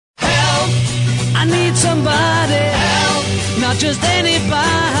I need somebody help, not just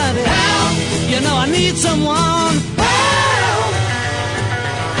anybody help. You know I need someone help.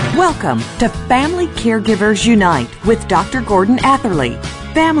 Welcome to Family Caregivers Unite with Dr. Gordon Atherley.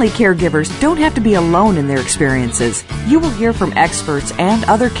 Family caregivers don't have to be alone in their experiences. You will hear from experts and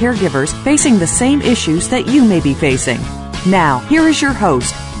other caregivers facing the same issues that you may be facing. Now, here is your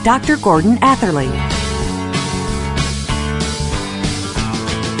host, Dr. Gordon Atherley.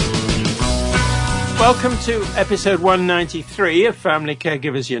 Welcome to episode 193 of Family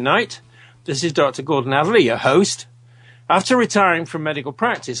Caregivers Unite. This is Dr. Gordon Atherley, your host. After retiring from medical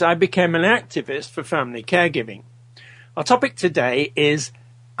practice, I became an activist for family caregiving. Our topic today is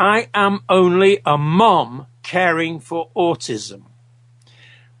I am only a mom caring for autism.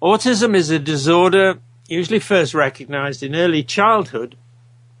 Autism is a disorder usually first recognized in early childhood,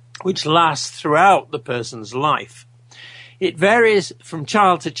 which lasts throughout the person's life. It varies from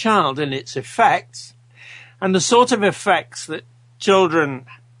child to child in its effects, and the sort of effects that children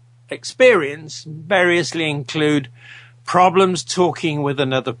experience variously include problems talking with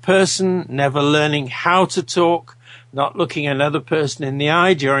another person, never learning how to talk, not looking another person in the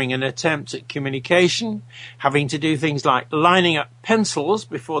eye during an attempt at communication, having to do things like lining up pencils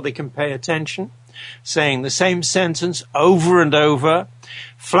before they can pay attention, saying the same sentence over and over,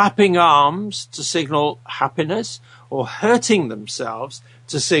 flapping arms to signal happiness, or hurting themselves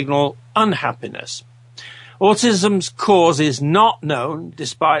to signal unhappiness. Autism's cause is not known,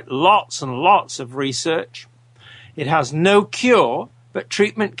 despite lots and lots of research. It has no cure, but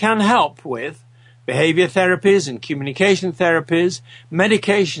treatment can help with behavior therapies and communication therapies,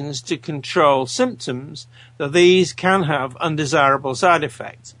 medications to control symptoms, though these can have undesirable side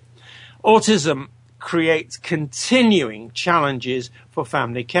effects. Autism creates continuing challenges for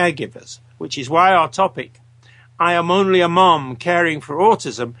family caregivers, which is why our topic, I am only a mom caring for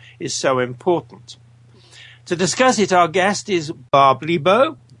autism, is so important. To discuss it, our guest is Barb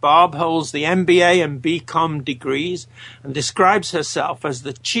Lebo. Barb holds the MBA and BComm degrees and describes herself as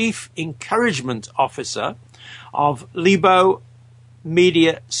the Chief Encouragement Officer of Lebo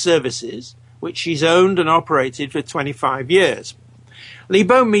Media Services, which she's owned and operated for 25 years.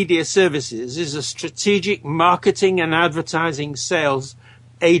 Lebo Media Services is a strategic marketing and advertising sales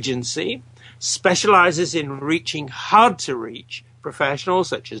agency, specializes in reaching hard-to-reach professionals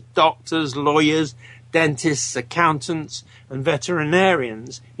such as doctors, lawyers, dentists, accountants, and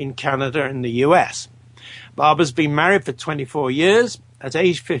veterinarians in Canada and the US. Barb has been married for 24 years. At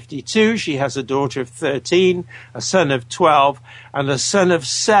age 52, she has a daughter of 13, a son of 12, and a son of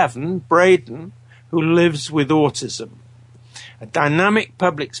 7, Braeden, who lives with autism. A dynamic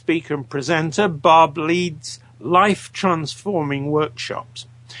public speaker and presenter, Barb leads life-transforming workshops.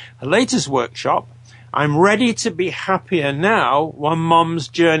 Her latest workshop, I'm Ready to Be Happier Now, One Mom's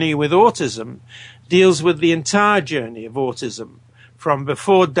Journey with Autism, deals with the entire journey of autism, from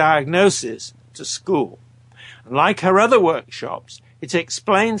before diagnosis to school. And like her other workshops, it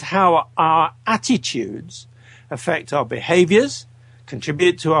explains how our attitudes affect our behaviors,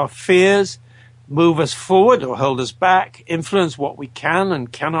 contribute to our fears, move us forward or hold us back, influence what we can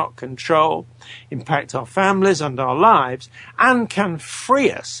and cannot control, impact our families and our lives, and can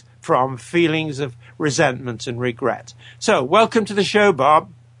free us from feelings of resentment and regret. So, welcome to the show, Barb.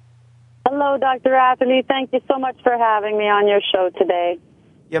 Hello, Dr. Atherley. Thank you so much for having me on your show today.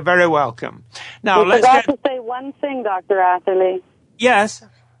 You're very welcome. Now, I forgot to say one thing, Dr. Atherley. Yes.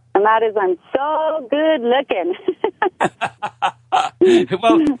 And that is I'm so good looking.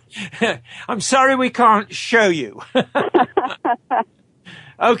 Well, I'm sorry we can't show you.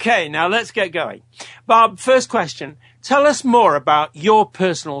 Okay, now let's get going. Bob, first question. Tell us more about your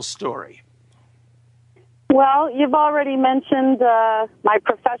personal story. Well, you've already mentioned my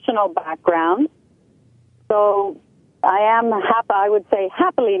professional background. So I am, I would say,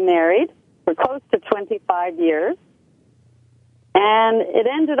 happily married for close to 25 years. And it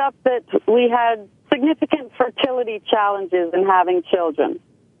ended up that we had significant fertility challenges in having children.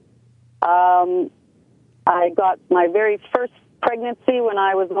 I got my very first pregnancy when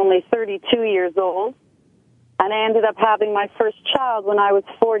I was only 32 years old, and I ended up having my first child when I was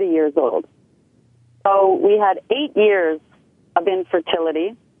 40 years old. So we had 8 years of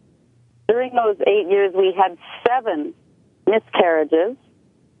infertility. During those 8 years, we had 7 miscarriages,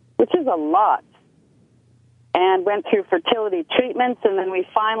 which is a lot, and went through fertility treatments, and then we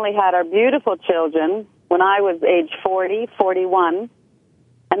finally had our beautiful children when I was age 40, 41,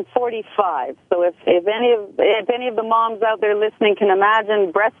 and 45. So if any of the moms out there listening can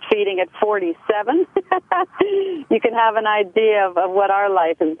imagine breastfeeding at 47, you can have an idea of what our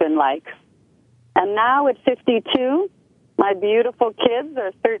life has been like. And now at 52, My beautiful kids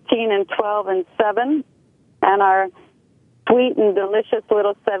are 13 and 12 and 7, and our sweet and delicious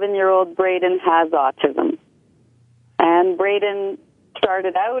little 7-year-old Braeden has autism. And Braeden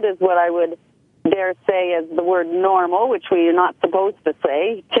started out as what I would dare say as the word normal, which we are not supposed to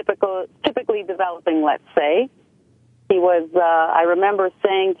say, typically developing, let's say. He was, I remember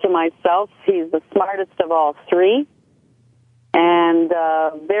saying to myself, he's the smartest of all three, and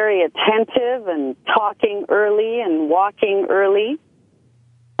very attentive and talking early and walking early.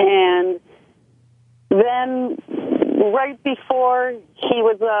 And then right before he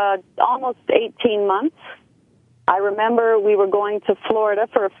was almost 18 months, I remember we were going to Florida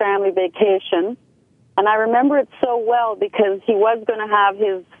for a family vacation, and I remember it so well because he was going to have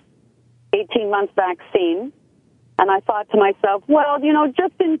his 18-month vaccine, and I thought to myself, well, you know,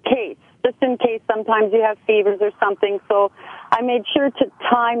 just in case sometimes you have fevers or something, so I made sure to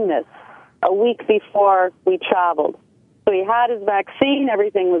time this a week before we traveled. So he had his vaccine,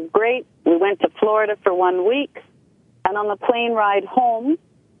 everything was great. We went to Florida for 1 week, and on the plane ride home,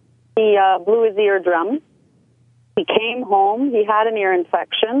 he blew his eardrum. He came home, he had an ear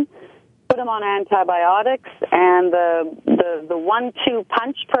infection, put him on antibiotics, and the 1-2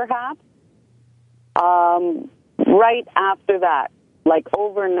 punch perhaps, right after that, like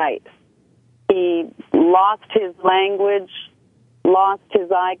overnight, he lost his language, lost his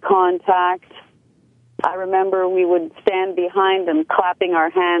eye contact. I remember we would stand behind him clapping our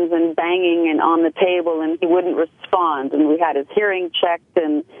hands and banging and on the table, and he wouldn't respond, and we had his hearing checked,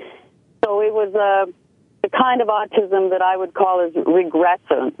 and so it was the kind of autism that I would call as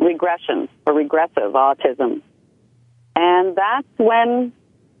regression or regressive autism. And that's when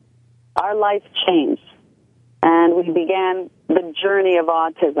our life changed, and we began the journey of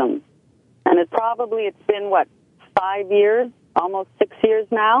autism. And it's been, 5 years, almost 6 years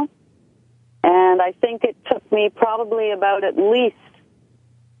now? And I think it took me probably about at least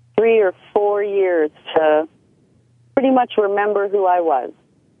 3 or 4 years to pretty much remember who I was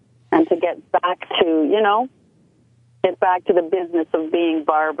and to get back to, the business of being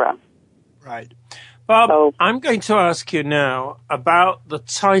Barbara. Right. Bob, I'm going to ask you now about the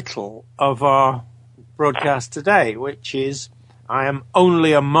title of our broadcast today, which is I Am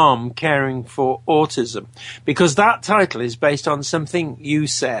Only a Mom Caring for Autism, because that title is based on something you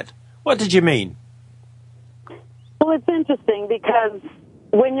said. What did you mean? Well, it's interesting because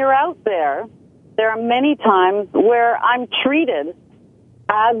when you're out there, there are many times where I'm treated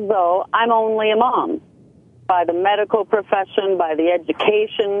as though I'm only a mom by the medical profession, by the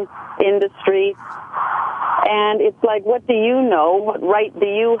education industry. And it's like, what do you know? What right do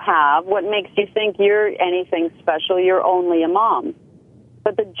you have? What makes you think you're anything special? You're only a mom.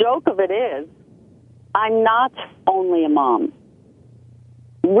 But the joke of it is, I'm not only a mom.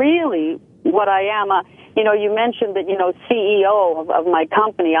 Really, what I am, you mentioned that, CEO of my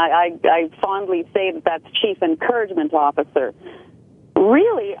company. I fondly say that that's Chief Encouragement Officer.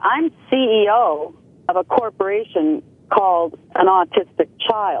 Really, I'm CEO of a corporation called an autistic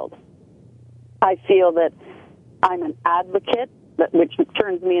child. I feel that I'm an advocate, which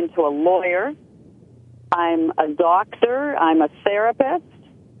turns me into a lawyer. I'm a doctor. I'm a therapist.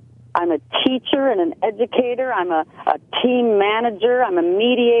 I'm a teacher and an educator. I'm a team manager. I'm a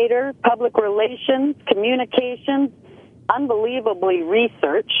mediator, public relations, communications, unbelievably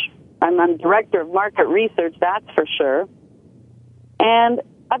research. I'm director of market research, that's for sure. And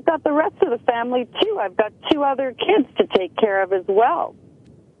I've got the rest of the family, too. I've got 2 other kids to take care of as well.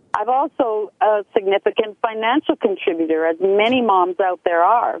 I'm also a significant financial contributor, as many moms out there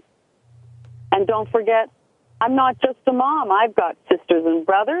are. And don't forget, I'm not just a mom. I've got sisters and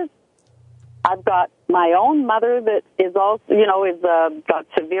brothers. I've got my own mother that is also, got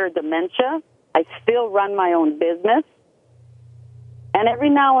severe dementia. I still run my own business. And every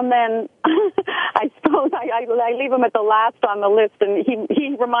now and then, I suppose I leave him at the last on the list, and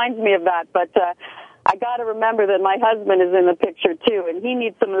he reminds me of that. But I got to remember that my husband is in the picture, too, and he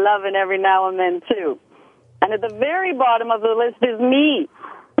needs some loving every now and then, too. And at the very bottom of the list is me.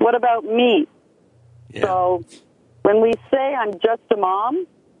 What about me? Yeah. So when we say I'm just a mom,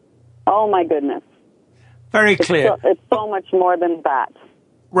 oh, my goodness. Very clear. It's so much more than that.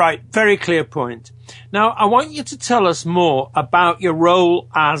 Right, very clear point. Now, I want you to tell us more about your role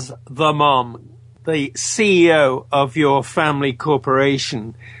as the mom, the CEO of your family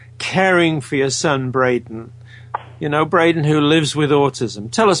corporation, caring for your son, Braeden. Braeden, who lives with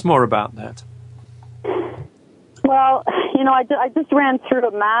autism. Tell us more about that. Well, I just ran through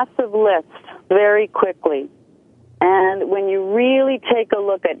a massive list very quickly. And when you really take a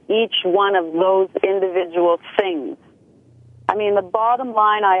look at each one of those individual things, the bottom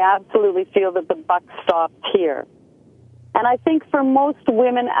line, I absolutely feel that the buck stops here. And I think for most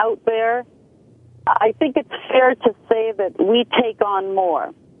women out there, I think it's fair to say that we take on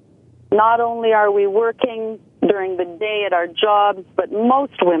more. Not only are we working during the day at our jobs, but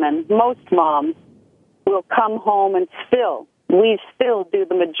most women, most moms, will come home and we still do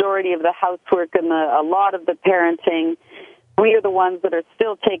the majority of the housework and a lot of the parenting. We are the ones that are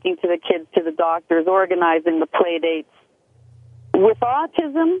still taking the kids to the doctors, organizing the play dates. With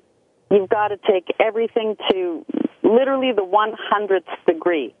autism, you've got to take everything to literally the 100th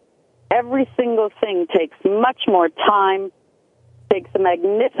degree. Every single thing takes much more time, takes a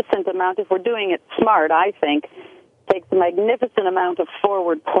magnificent amount, if we're doing it smart, I think, takes a magnificent amount of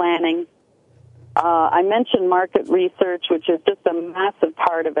forward planning. I mentioned market research, which is just a massive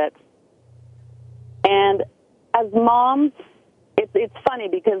part of it. And as moms, it's funny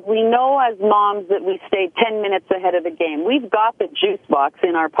because we know as moms that we stay 10 minutes ahead of the game. We've got the juice box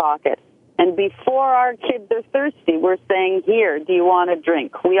in our pocket. And before our kids are thirsty, we're saying, here, do you want a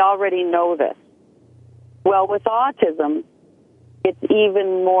drink? We already know this. Well, with autism, it's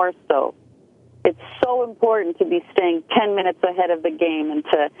even more so. It's so important to be staying 10 minutes ahead of the game and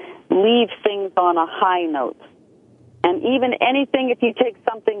to leave things on a high note. And even anything, if you take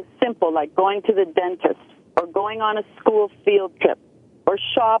something simple like going to the dentist or going on a school field trip or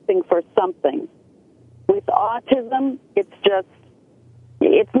shopping for something, with autism, it's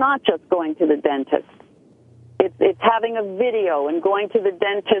not just going to the dentist. It's having a video and going to the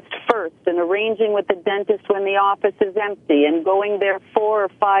dentist first and arranging with the dentist when the office is empty and going there 4 or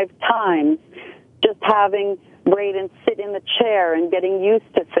 5 times, just having Braeden sit in the chair and getting used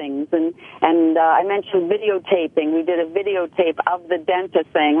to things. And I mentioned videotaping. We did a videotape of the dentist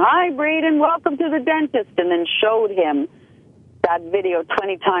saying, "Hi, Braeden, welcome to the dentist," and then showed him that video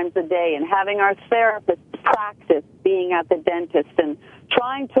 20 times a day, and having our therapist practice being at the dentist and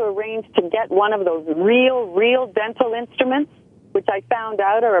trying to arrange to get one of those real dental instruments, which I found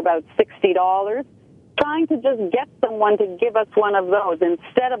out are about $60, trying to just get someone to give us one of those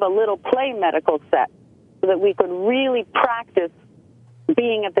instead of a little play medical set so that we could really practice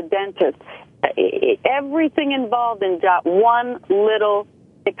being at the dentist. Everything involved in that one little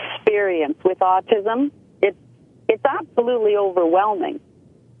experience with autism, it's absolutely overwhelming.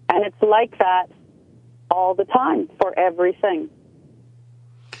 And it's like that all the time for everything.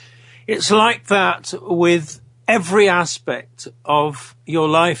 It's like that with every aspect of your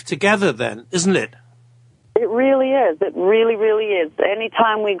life together then, isn't it? It really is. It really, really is.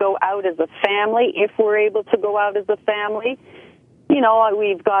 Anytime we go out as a family, if we're able to go out as a family,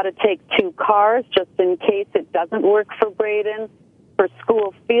 we've got to take 2 cars just in case it doesn't work for Braeden. For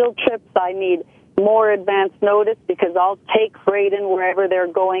school field trips, I need more advance notice because I'll take Braeden wherever they're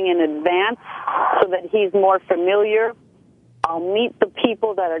going in advance so that he's more familiar. I'll meet the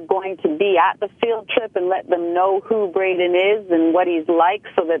people that are going to be at the field trip and let them know who Braeden is and what he's like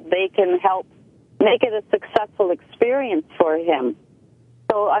so that they can help make it a successful experience for him.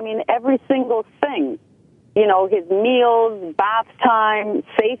 So, every single thing, his meals, bath time,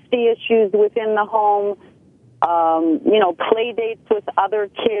 safety issues within the home, play dates with other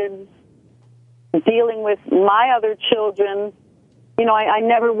kids, dealing with my other children. I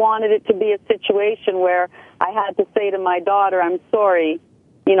never wanted it to be a situation where I had to say to my daughter, "I'm sorry,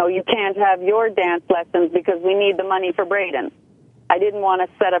 you can't have your dance lessons because we need the money for Braeden." I didn't want to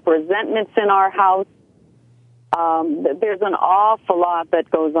set up resentments in our house. There's an awful lot that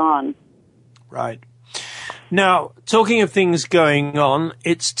goes on. Right. Now, talking of things going on,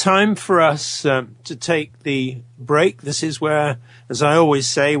 it's time for us to take the break. This is where, as I always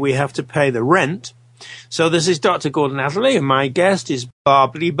say, we have to pay the rent. So this is Dr. Gordon Atherley, and my guest is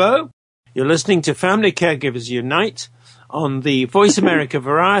Barb Lebo. You're listening to Family Caregivers Unite on the Voice America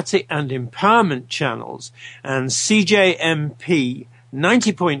Variety and Empowerment channels and CJMP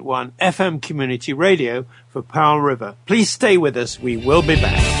 90.1 FM Community Radio for Powell River. Please stay with us. We will be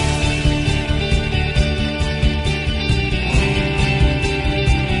back.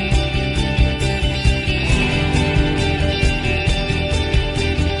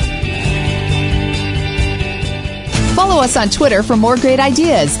 Follow us on Twitter for more great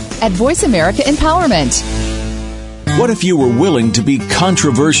ideas at Voice America Empowerment. What if you were willing to be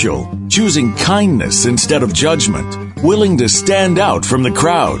controversial, choosing kindness instead of judgment, willing to stand out from the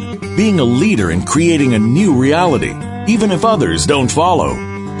crowd, being a leader in creating a new reality, even if others don't follow?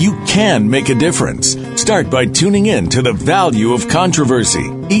 You can make a difference. Start by tuning in to The Value of Controversy.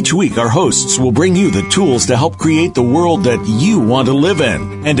 Each week, our hosts will bring you the tools to help create the world that you want to live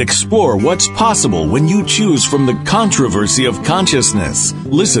in and explore what's possible when you choose from the controversy of consciousness.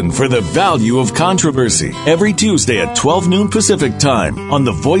 Listen for The Value of Controversy every Tuesday at 12 noon Pacific Time on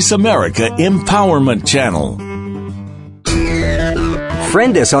the Voice America Empowerment Channel.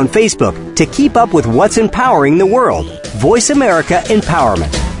 Friend us on Facebook to keep up with what's empowering the world. Voice America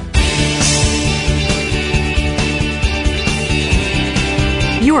Empowerment.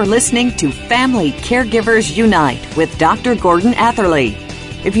 You are listening to Family Caregivers Unite with Dr. Gordon Atherley.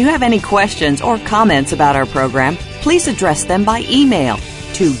 If you have any questions or comments about our program, please address them by email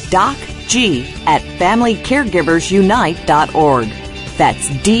to docg@familycaregiversunite.org. That's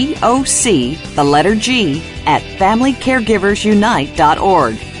DOC, the letter G, at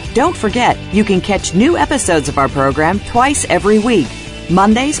familycaregiversunite.org. Don't forget, you can catch new episodes of our program twice every week.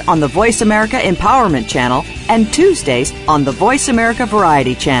 Mondays on the Voice America Empowerment Channel and Tuesdays on the Voice America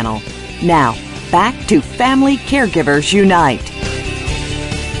Variety Channel. Now, back to Family Caregivers Unite.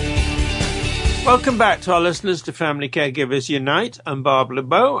 Welcome back to our listeners to Family Caregivers Unite. I'm Bob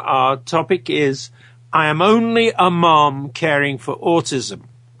Lebo. Our topic is, I am only a mom caring for autism.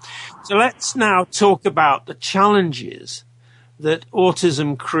 So let's now talk about the challenges that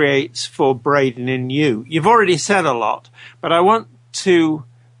autism creates for Braeden and you. You've already said a lot, but I want to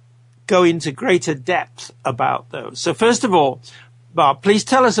go into greater depth about those. So first of all, Bob, please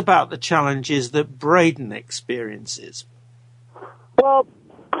tell us about the challenges that Braeden experiences. Well,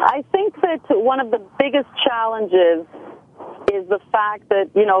 I think that one of the biggest challenges is the fact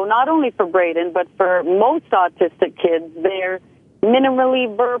that, not only for Braeden, but for most autistic kids, they're minimally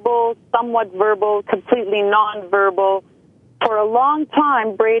verbal, somewhat verbal, completely nonverbal. For a long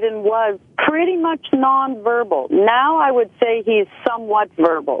time, Braeden was pretty much nonverbal. Now I would say he's somewhat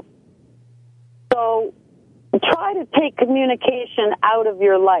verbal. So try to take communication out of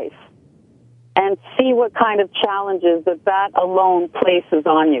your life and see what kind of challenges that alone places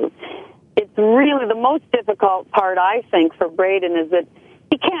on you. It's really the most difficult part, I think, for Braeden is that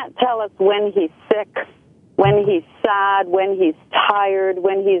he can't tell us when he's sick, when he's sad, when he's tired,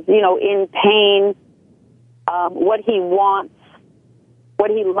 when he's, in pain, what he wants,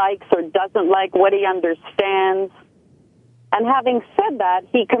 what he likes or doesn't like, what he understands. And having said that,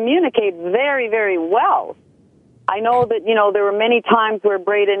 he communicates very, very well. I know that, there were many times where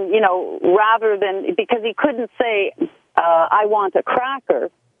Braeden, rather than, because he couldn't say, I want a cracker,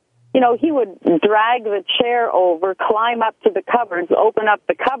 he would drag the chair over, climb up to the cupboards, open up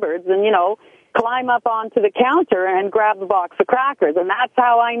the cupboards, and, climb up onto the counter and grab the box of crackers. And that's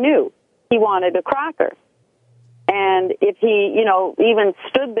how I knew he wanted a cracker. And if he, even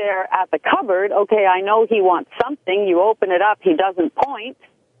stood there at the cupboard, okay, I know he wants something. You open it up, he doesn't point.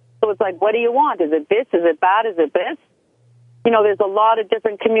 So it's like, what do you want? Is it this? Is it that? Is it this? There's a lot of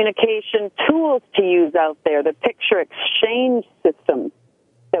different communication tools to use out there. The picture exchange system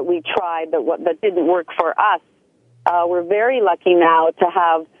that we tried that didn't work for us. We're very lucky now to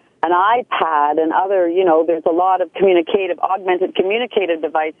have an iPad and other, there's a lot of augmented communicative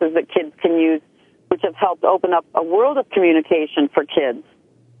devices that kids can use, which have helped open up a world of communication for kids.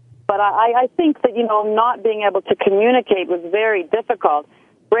 But I think that, not being able to communicate was very difficult.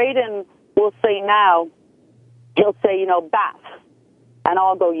 Braeden will say now, he'll say, bath. And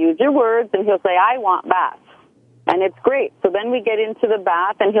I'll go, use your words, and he'll say, I want bath. And it's great. So then we get into the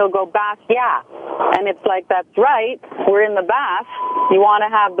bath, and he'll go, bath, yeah. And it's like, that's right, we're in the bath. You want to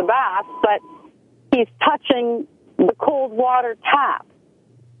have the bath, but he's touching the cold water tap.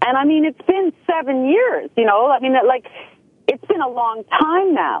 And, it's been 7 years, it's been a long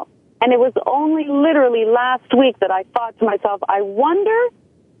time now. And it was only literally last week that I thought to myself, I wonder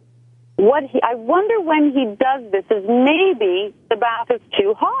when he does this is maybe the bath is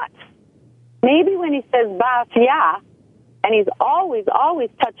too hot. Maybe when he says bath, yeah, and he's always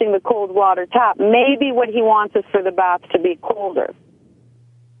touching the cold water tap, maybe what he wants is for the bath to be colder.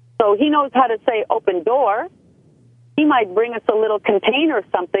 So he knows how to say open door. He might bring us a little container or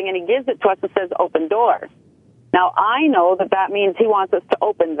something, and he gives it to us and says open door. Now, I know that means he wants us to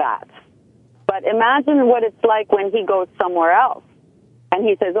open that. But imagine what it's like when he goes somewhere else, and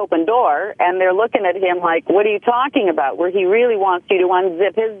he says open door, and they're looking at him like, what are you talking about? Where he really wants you to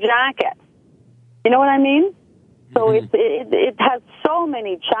unzip his jacket. You know what I mean? So it has so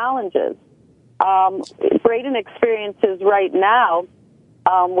many challenges. Braeden experiences right now,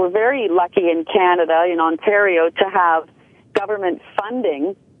 we're very lucky in Canada, in Ontario, to have government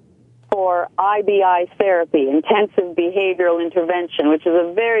funding for IBI therapy, intensive behavioral intervention, which is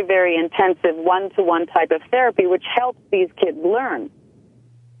a very, very intensive one-to-one type of therapy, which helps these kids learn.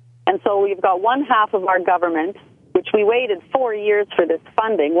 And so we've got one half of our government, which we waited 4 years for this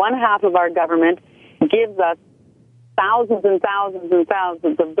funding. One half of our government gives us thousands and thousands and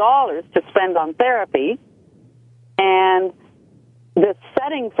thousands of dollars to spend on therapy. And the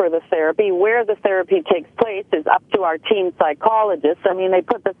setting for the therapy, where the therapy takes place, is up to our team psychologists. They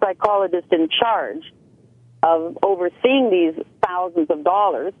put the psychologist in charge of overseeing these thousands of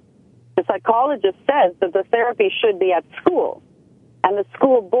dollars, the psychologist says that the therapy should be at school, and the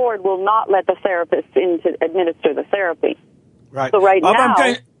school board will not let the therapist in to administer the therapy. Right. So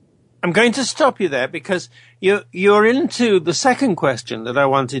now... I'm going to stop you there because you're into the second question that I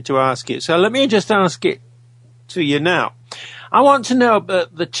wanted to ask you. So let me just ask it to you now. I want to know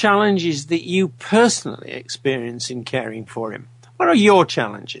about the challenges that you personally experience in caring for him. What are your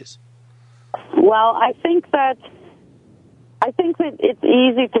challenges? Well, I think that it's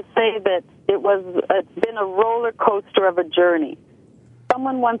easy to say that it's been a roller coaster of a journey.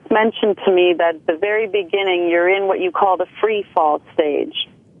 Someone once mentioned to me that at the very beginning you're in what you call the free fall stage,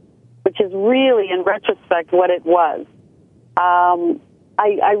 which is really, in retrospect, what it was. I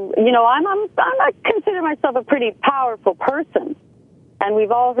consider myself a pretty powerful person, and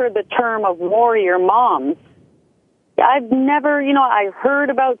we've all heard the term of warrior moms. I've never, I heard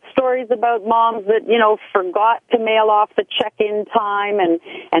about stories about moms that, forgot to mail off the check-in time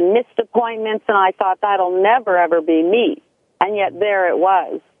and missed appointments, and I thought that'll never, ever be me. And yet there it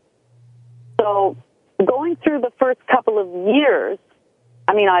was. So going through the first couple of years,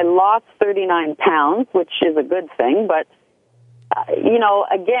 I lost 39 pounds, which is a good thing, but,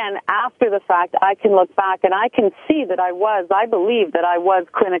 again, after the fact, I can look back and I can see that I believe that I was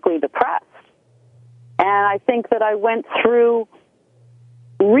clinically depressed. And I think that I went through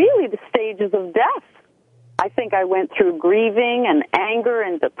really the stages of death. I think I went through grieving and anger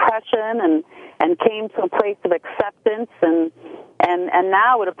and depression and came to a place of acceptance and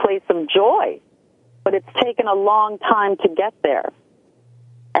now at a place of joy. But it's taken a long time to get there.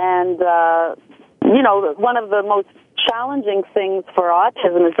 And, one of the most challenging things for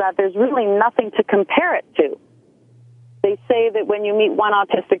autism is that there's really nothing to compare it to. They say that when you meet one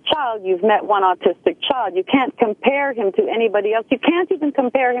autistic child, you've met one autistic child. You can't compare him to anybody else. You can't even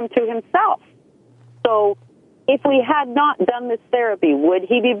compare him to himself. So if we had not done this therapy, would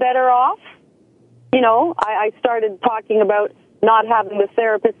he be better off? I started talking about not having the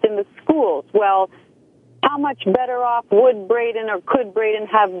therapist in the schools. Well, how much better off would Braeden or could Braeden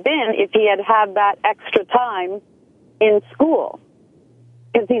have been if he had that extra time in school?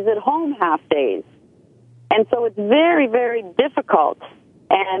 Because he's at home half days. And so it's very, very difficult.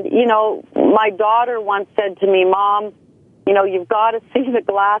 And, my daughter once said to me, Mom, you've got to see the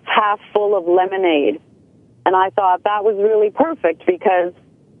glass half full of lemonade. And I thought that was really perfect because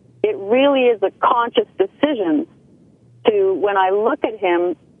it really is a conscious decision to, when I look at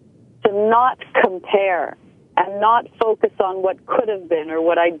him, to not compare and not focus on what could have been or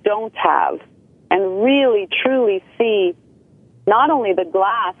what I don't have, and really, truly see not only the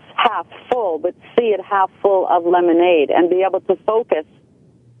glass half full, but see it half full of lemonade and be able to focus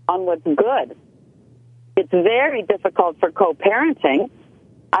on what's good. It's very difficult for co-parenting.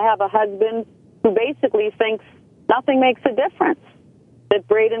 I have a husband who basically thinks nothing makes a difference, that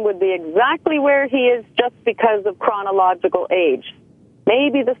Braeden would be exactly where he is just because of chronological age.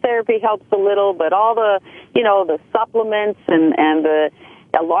 Maybe the therapy helps a little, but all the, the supplements and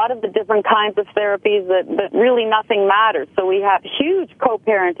a lot of the different kinds of therapies that really nothing matters. So we have huge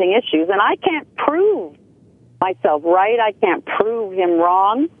co-parenting issues, and I can't prove myself right. I can't prove him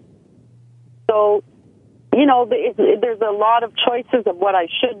wrong. So, there's a lot of choices of what I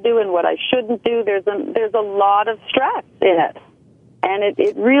should do and what I shouldn't do. There's a lot of stress in it. And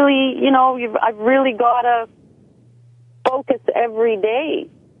it really, I've really got to focus every day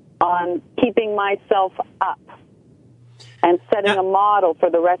on keeping myself up and setting a model for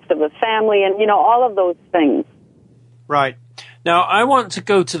the rest of the family and, all of those things. Right. Now, I want to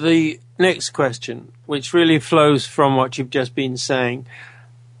go to the next question, which really flows from what you've just been saying.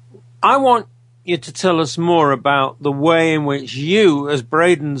 I want you to tell us more about the way in which you, as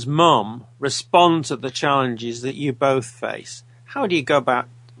Braeden's mom, respond to the challenges that you both face. How do you go about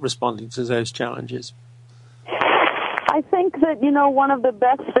responding to those challenges? I think that, one of the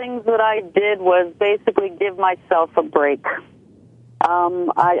best things that I did was basically give myself a break. I'm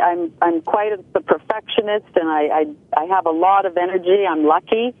quite the perfectionist, and I have a lot of energy. I'm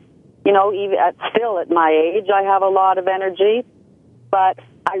lucky. Even still at my age, I have a lot of energy. But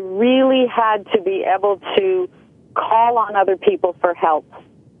I really had to be able to call on other people for help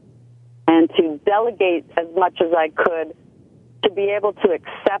and to delegate as much as I could, to be able to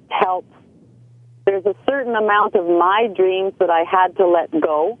accept help. There's a certain amount of my dreams that I had to let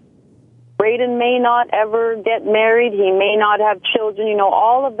go. Braeden may not ever get married. He may not have children.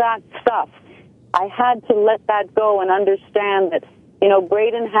 All of that stuff. I had to let that go and understand that,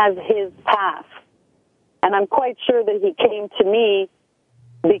 Braeden has his path. And I'm quite sure that he came to me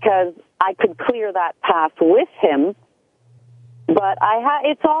because I could clear that path with him. But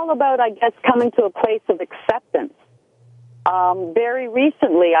it's all about, I guess, coming to a place of acceptance. Very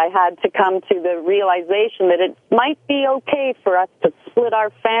recently, I had to come to the realization that it might be okay for us to split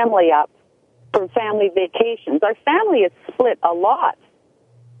our family up for family vacations. Our family is split a lot,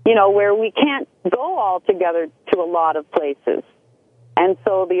 where we can't go all together to a lot of places. And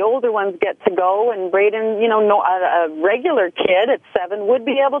so the older ones get to go, and Braeden, a regular kid at 7 would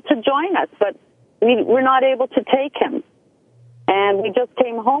be able to join us, but we're not able to take him. And we just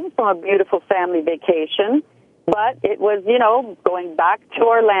came home from a beautiful family vacation, but it was, going back to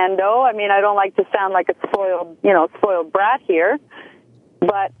Orlando. I mean, I don't like to sound like a spoiled brat here,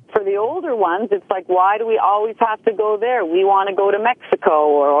 but for the older ones, it's like, why do we always have to go there? We want to go to Mexico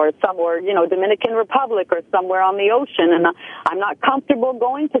or somewhere, Dominican Republic or somewhere on the ocean, and I'm not comfortable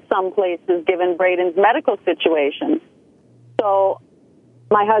going to some places given Braeden's medical situation. So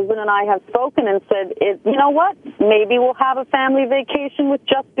my husband and I have spoken and said, you know what? Maybe we'll have a family vacation with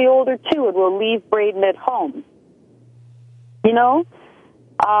just the older two, and we'll leave Braeden at home. And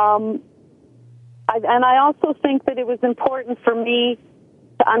I also think that it was important for me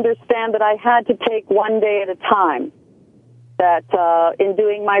to understand that I had to take one day at a time. That in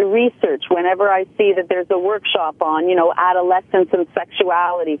doing my research, whenever I see that there's a workshop on, adolescence and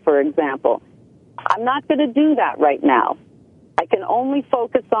sexuality, for example, I'm not going to do that right now. I can only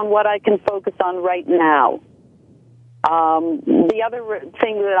focus on what I can focus on right now. The other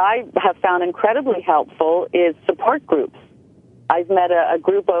thing that I have found incredibly helpful is support groups. I've met a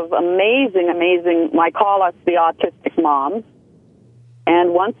group of amazing, I call us the autistic moms,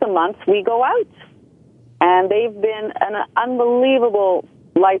 and once a month we go out. And they've been an unbelievable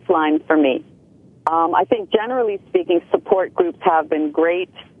lifeline for me. I think generally speaking, support groups have been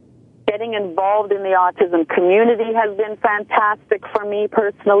great. Getting involved in the autism community has been fantastic for me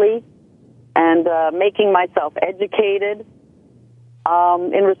personally, and making myself educated.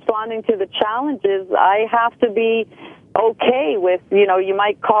 In responding to the challenges, I have to be okay with, you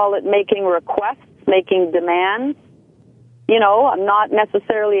might call it making requests, making demands. I'm not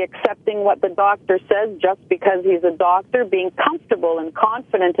necessarily accepting what the doctor says just because he's a doctor, being comfortable and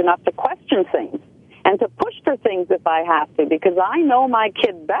confident enough to question things and to push for things if I have to, because I know my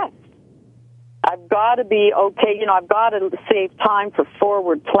kid best. I've got to be okay. I've got to save time for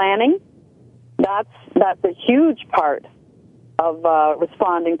forward planning. That's a huge part of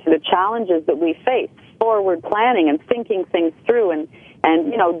responding to the challenges that we face. Forward planning and thinking things through and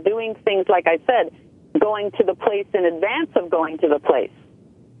doing things, like I said, going to the place in advance of going to the place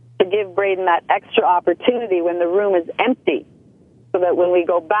to give Braeden that extra opportunity when the room is empty, so that when we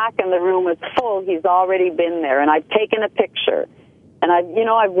go back and the room is full, he's already been there, and I've taken a picture, and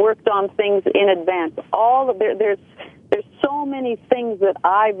I've worked on things in advance. There's so many things that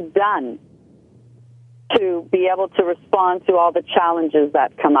I've done to be able to respond to all the challenges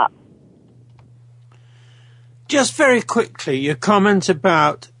that come up. Just very quickly, your comment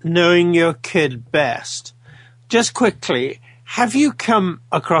about knowing your kid best. Just quickly, have you come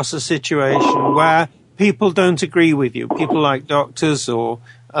across a situation where people don't agree with you, people like doctors or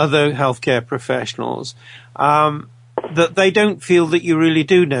other healthcare professionals, that they don't feel that you really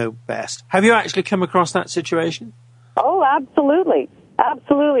do know best? Have you actually come across that situation? Oh, absolutely.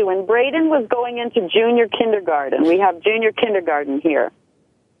 Absolutely. When Braeden was going into junior kindergarten, we have junior kindergarten here.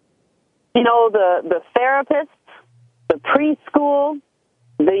 The therapists, the preschool,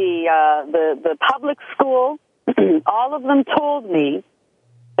 the public school, all of them told me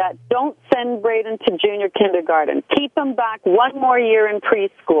that don't send Braeden to junior kindergarten. Keep him back one more year in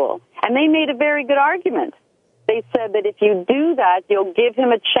preschool. And they made a very good argument. They said that if you do that, you'll give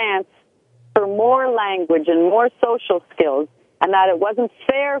him a chance for more language and more social skills, and that it wasn't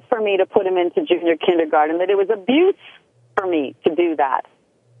fair for me to put him into junior kindergarten, that it was abuse for me to do that.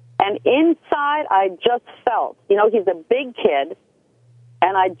 And inside, I just felt, he's a big kid,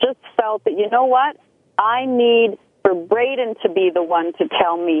 and I just felt that, what? I need for Braeden to be the one to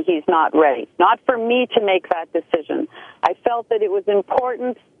tell me he's not ready, not for me to make that decision. I felt that it was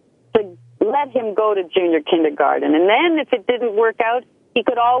important to let him go to junior kindergarten. And then if it didn't work out, he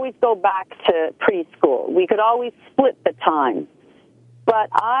could always go back to preschool. We could always split the time. But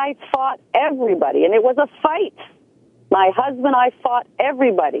I fought everybody, and it was a fight. My husband, I fought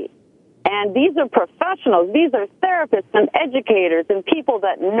everybody. And these are professionals. These are therapists and educators and people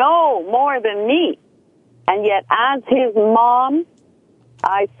that know more than me. And yet, as his mom,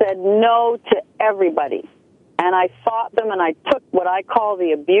 I said no to everybody. And I fought them, and I took what I call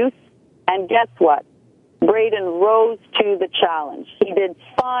the abuse. And guess what? Braeden rose to the challenge. He did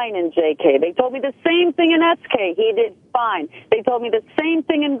fine in JK. They told me the same thing in SK. He did fine. They told me the same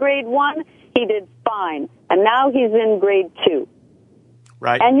thing in grade 1. He did fine. And now he's in grade 2.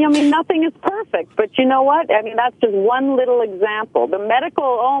 Right. And, I mean, nothing is perfect, but you know what? I mean, that's just one little example. The medical,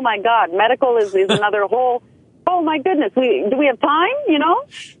 oh, my God, medical is another whole, oh, my goodness. Do we have time, you know?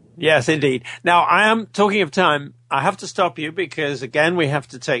 Yes, indeed. Now, I am talking of time. I have to stop you because, again, we have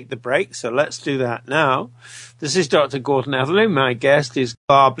to take the break. So let's do that now. This is Dr. Gordon Atherley. My guest is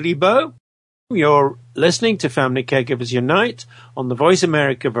Barb Lebo. You're listening to Family Caregivers Unite on the Voice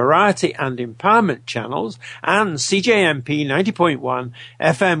America Variety and Empowerment channels and CJMP 90.1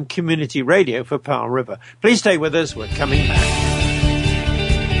 FM Community Radio for Powell River. Please stay with us. We're coming back.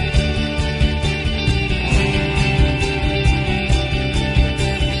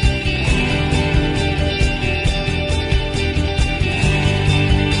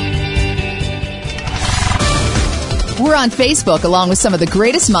 We're on Facebook along with some of the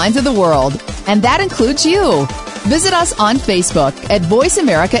greatest minds of the world, and that includes you. Visit us on Facebook at Voice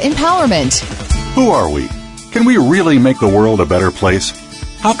America Empowerment. Who are we? Can we really make the world a better place?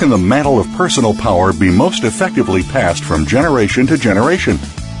 How can the mantle of personal power be most effectively passed from generation to generation?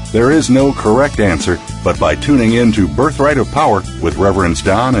 There is no correct answer, but by tuning in to Birthright of Power with Reverends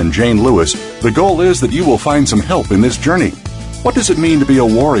Don and Jane Lewis, the goal is that you will find some help in this journey. What does it mean to be a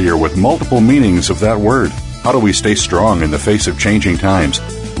warrior with multiple meanings of that word? How do we stay strong in the face of changing times?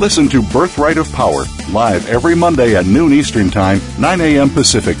 Listen to Birthright of Power, live every Monday at noon Eastern Time, 9 a.m.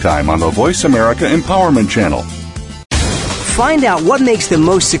 Pacific Time on the Voice America Empowerment Channel. Find out what makes the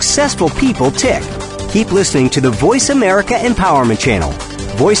most successful people tick. Keep listening to the Voice America Empowerment Channel.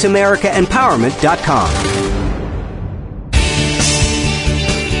 VoiceAmericaEmpowerment.com.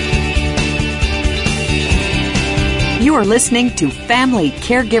 You are listening to Family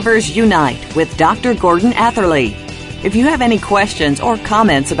Caregivers Unite with Dr. Gordon Atherley. If you have any questions or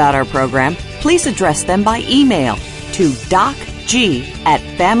comments about our program, please address them by email to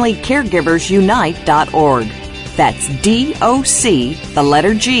docg@familycaregiversunite.org. That's DOC, the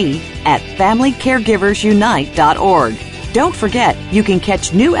letter G, at familycaregiversunite.org. Don't forget, you can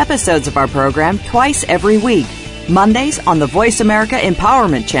catch new episodes of our program twice every week. Mondays on the Voice America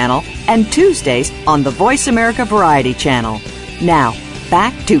Empowerment Channel and Tuesdays on the Voice America Variety Channel. Now,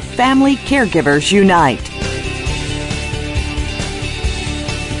 back to Family Caregivers Unite.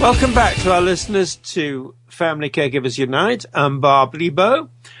 Welcome back to our listeners to Family Caregivers Unite. I'm Barb Lebo.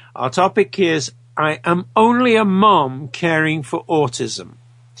 Our topic is, I am only a mom caring for autism.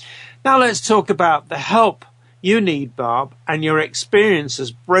 Now let's talk about the help you need, Barb, and your experience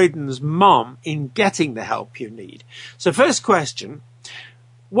as Braeden's mom in getting the help you need. So first question,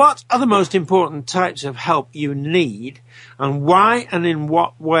 what are the most important types of help you need, and why and in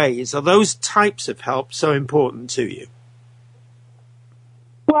what ways are those types of help so important to you?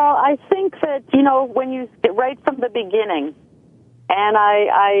 Well, I think that, you know, when you right from the beginning, and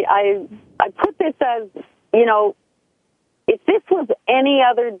I put this as, you know, if this was any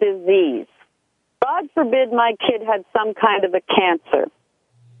other disease, God forbid my kid had some kind of a cancer.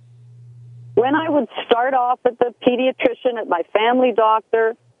 When I would start off at the pediatrician, at my family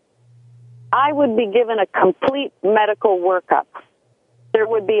doctor, I would be given a complete medical workup. There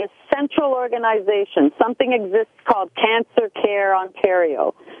would be a central organization. Something exists called Cancer Care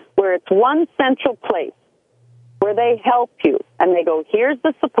Ontario, where it's one central place where they help you. And they go, here's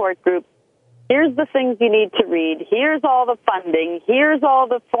the support group. Here's the things you need to read. Here's all the funding. Here's all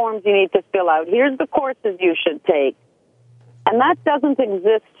the forms you need to fill out. Here's the courses you should take. And that doesn't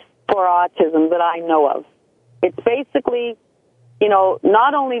exist for autism that I know of. It's basically, you know,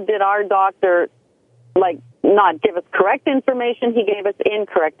 not only did our doctor, not give us correct information, he gave us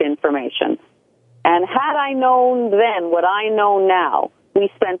incorrect information. And had I known then what I know now, we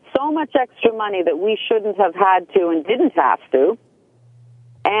spent so much extra money that we shouldn't have had to and didn't have to.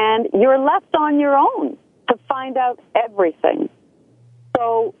 And you're left on your own to find out everything.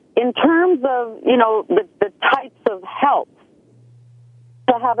 So in terms of, you know, the types of help,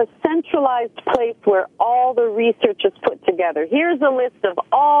 to have a centralized place where all the research is put together. Here's a list of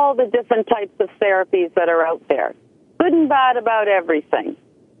all the different types of therapies that are out there. Good and bad about everything.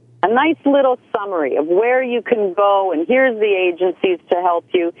 A nice little summary of where you can go, and here's the agencies to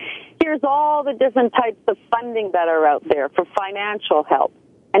help you. Here's all the different types of funding that are out there for financial help.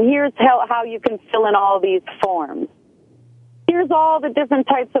 And here's how you can fill in all these forms. Here's all the different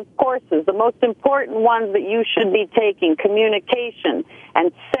types of courses, the most important ones that you should be taking: communication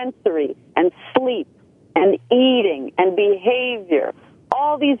and sensory and sleep and eating and behavior,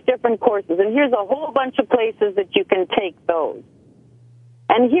 all these different courses. And here's a whole bunch of places that you can take those.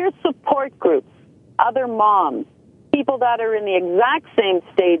 And here's support groups, other moms, people that are in the exact same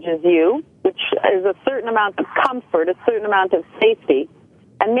stage as you, which is a certain amount of comfort, a certain amount of safety,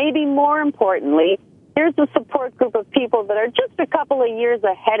 and maybe more importantly, here's a support group of people that are just a couple of years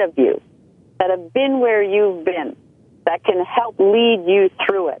ahead of you, that have been where you've been, that can help lead you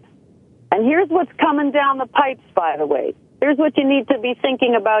through it. And here's what's coming down the pipes, by the way. Here's what you need to be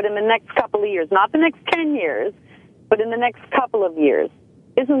thinking about in the next couple of years. Not the next 10 years, but in the next couple of years.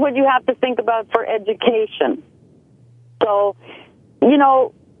 This is what you have to think about for education. So, you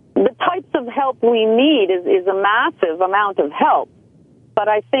know, the types of help we need is a massive amount of help. But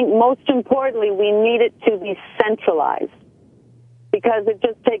I think most importantly, we need it to be centralized. Because it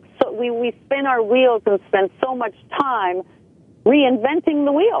just takes, we spin our wheels and spend so much time reinventing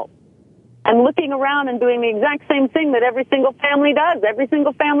the wheel and looking around and doing the exact same thing that every single family does. Every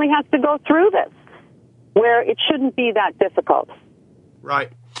single family has to go through this, where it shouldn't be that difficult.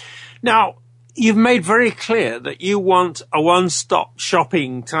 Right. Now, you've made very clear that you want a one-stop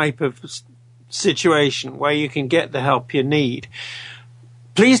shopping type of situation where you can get the help you need.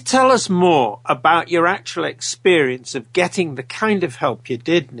 Please tell us more about your actual experience of getting the kind of help you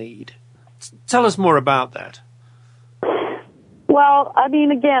did need. Tell us more about that. Well, I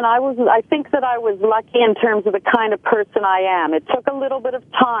mean, again, I think that I was lucky in terms of the kind of person I am. It took a little bit of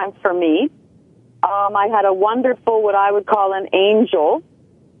time for me. I had a wonderful, what I would call an angel,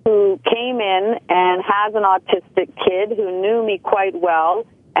 who came in and has an autistic kid who knew me quite well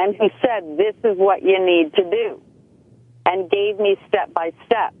and who said, this is what you need to do, and gave me step by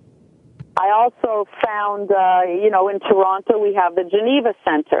step. I also found, in Toronto we have the Geneva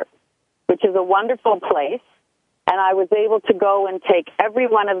Center, which is a wonderful place. And I was able to go and take every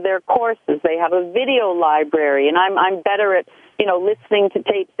one of their courses. They have a video library, and I'm better at, listening to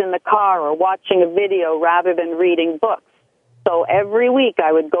tapes in the car or watching a video rather than reading books. So every week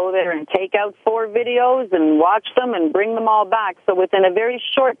I would go there and take out 4 videos and watch them and bring them all back. So within a very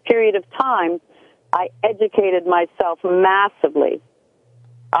short period of time, I educated myself massively.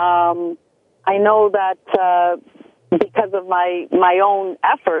 I know that because of my own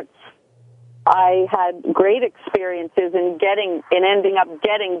efforts, I had great experiences in ending up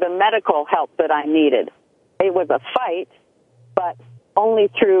getting the medical help that I needed. It was a fight, but only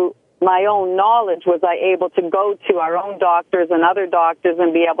through my own knowledge was I able to go to our own doctors and other doctors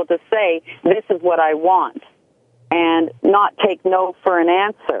and be able to say, this is what I want, and not take no for an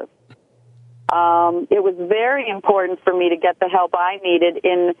answer. It was very important for me to get the help I needed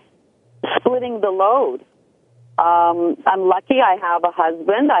in splitting the load. I'm lucky I have a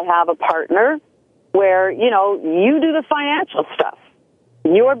husband, I have a partner where, you do the financial stuff.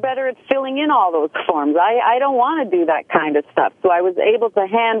 You're better at filling in all those forms. I don't want to do that kind of stuff. So I was able to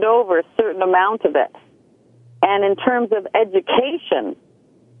hand over a certain amount of it. And in terms of education,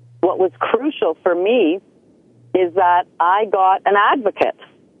 what was crucial for me is that I got an advocate.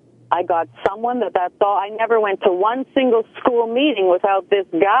 I got someone that's all. I never went to one single school meeting without this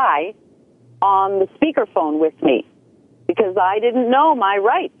guy on the speakerphone with me, because I didn't know my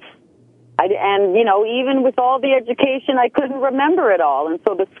rights. Even with all the education, I couldn't remember it all. And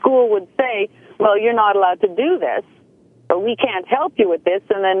so the school would say, well, you're not allowed to do this, or we can't help you with this.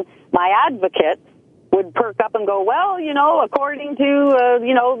 And then my advocate would perk up and go, well, according to,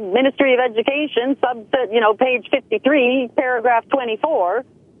 Ministry of Education, page 53, paragraph 24,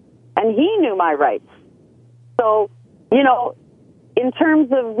 and he knew my rights. So, in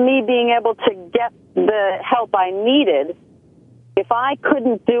terms of me being able to get the help I needed, if I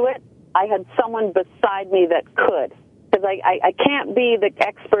couldn't do it, I had someone beside me that could. Because I can't be the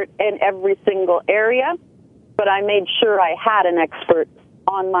expert in every single area, but I made sure I had an expert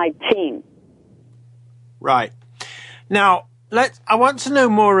on my team. Right. Now, I want to know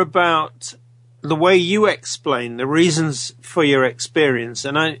more about the way you explain the reasons for your experience.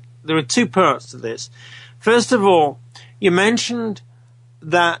 And there are 2 parts to this. First of all, you mentioned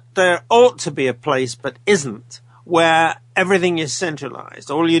that there ought to be a place, but isn't, where everything is centralized.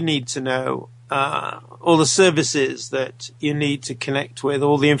 All you need to know, all the services that you need to connect with,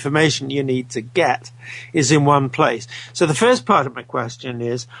 all the information you need to get is in one place. So the first part of my question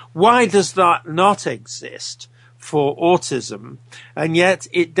is, why does that not exist for autism, and yet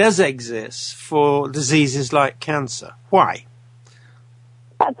it does exist for diseases like cancer? Why?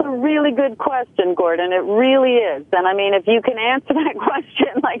 That's a really good question, Gordon. It really is. And I mean, if you can answer that question,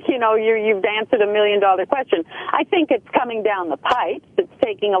 you've answered $1 million question. I think it's coming down the pipes. It's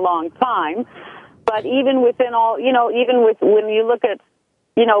taking a long time. But even within all, when you look at,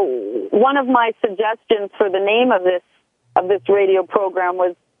 one of my suggestions for the name of this radio program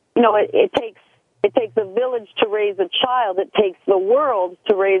was, it takes a village to raise a child. It takes the world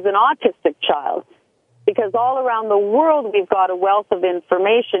to raise an autistic child. Because all around the world we've got a wealth of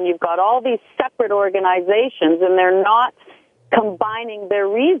information. You've got all these separate organizations, and they're not combining their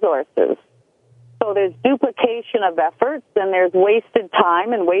resources. So there's duplication of efforts, and there's wasted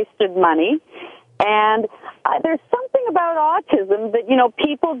time and wasted money. And there's something about autism that,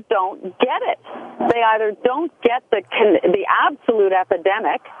 people don't get it. They either don't get the absolute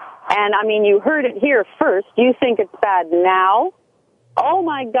epidemic, and, you heard it here first. You think it's bad now? Oh,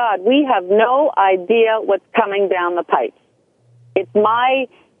 my God, we have no idea what's coming down the pipe. It's my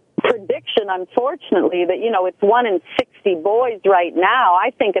prediction, unfortunately, that, it's 1 in 60 boys right now.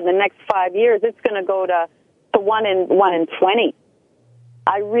 I think in the next 5 years it's going to go to 1 in 20.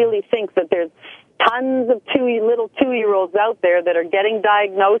 I really think that there's tons of little 2-year-olds out there that are getting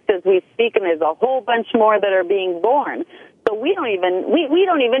diagnosed as we speak, and there's a whole bunch more that are being born. So we don't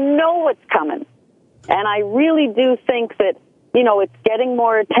even know what's coming. And I really do think that, it's getting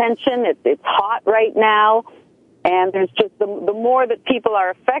more attention. It's hot right now. And there's just the more that people are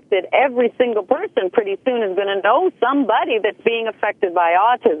affected, every single person pretty soon is going to know somebody that's being affected by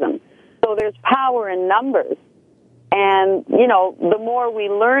autism. So there's power in numbers. And, the more we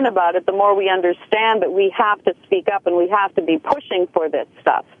learn about it, the more we understand that we have to speak up and we have to be pushing for this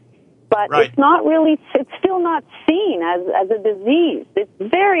stuff. But It's still not seen as a disease. It's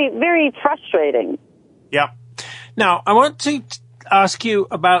very, very frustrating. Yeah. Now, I want to ask you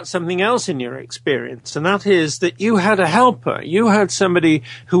about something else in your experience, and that is that you had a helper. You had somebody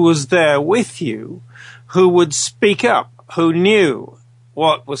who was there with you, who would speak up, who knew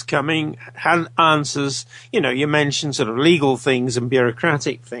what was coming, had answers. You mentioned sort of legal things and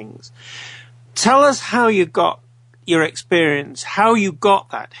bureaucratic things. Tell us how you got your experience, how you got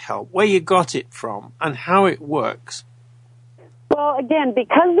that help, where you got it from, and how it works. Well, again,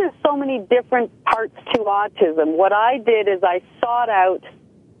 because there's so many different parts to autism, what I did is I sought out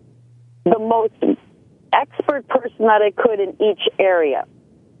the most expert person that I could in each area.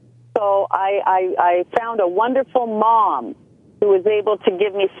 So I found a wonderful mom who was able to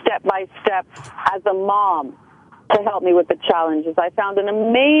give me step-by-step as a mom to help me with the challenges. I found an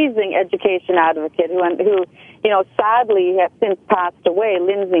amazing education advocate who sadly has since passed away,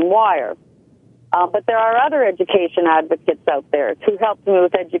 Lindsay Moyer. But there are other education advocates out there who helped me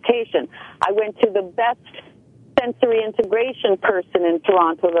with education. I went to the best sensory integration person in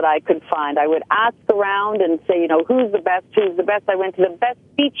Toronto that I could find. I would ask around and say, who's the best? I went to the best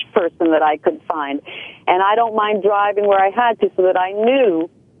speech person that I could find. And I don't mind driving where I had to, so that I knew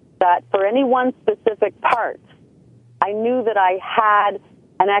that for any one specific part, I knew that I had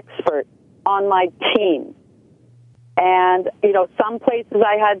an expert on my team. And, some places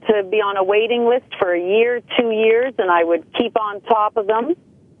I had to be on a waiting list for a year, 2 years, and I would keep on top of them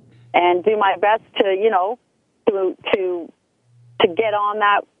and do my best to, to get on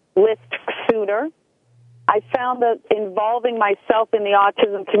that list sooner. I found that involving myself in the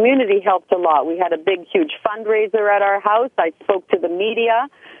autism community helped a lot. We had a big, huge fundraiser at our house. I spoke to the media.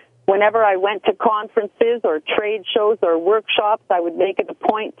 Whenever I went to conferences or trade shows or workshops, I would make it a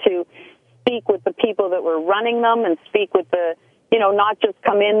point to speak with the people that were running them and speak with the, not just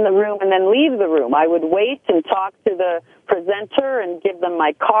come in the room and then leave the room. I would wait and talk to the presenter and give them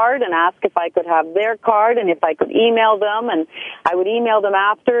my card and ask if I could have their card and if I could email them. And I would email them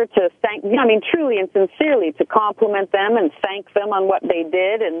after to thank, truly and sincerely to compliment them and thank them on what they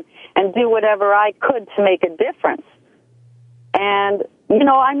did and do whatever I could to make a difference. And,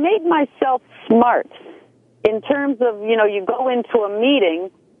 I made myself smart in terms of, you go into a meeting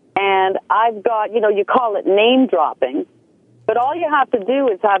and I've got, you call it name dropping, but all you have to do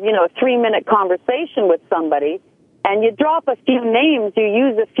is have, a 3-minute conversation with somebody, and you drop a few names, you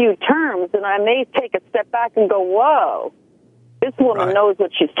use a few terms, and I may take a step back and go, whoa, this woman knows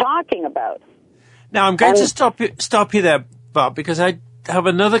what she's talking about. Now, I'm going to stop you there, Bob, because I have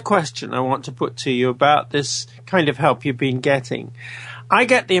another question I want to put to you about this kind of help you've been getting. I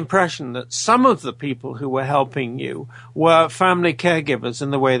get the impression that some of the people who were helping you were family caregivers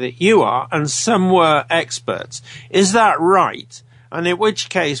in the way that you are, and some were experts. Is that right? And in which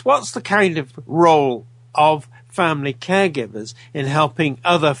case, what's the kind of role of family caregivers in helping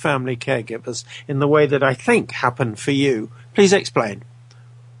other family caregivers in the way that I think happened for you? Please explain.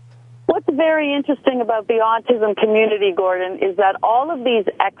 What's very interesting about the autism community, Gordon, is that all of these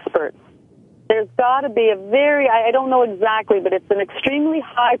experts, there's got to be I don't know exactly, but it's an extremely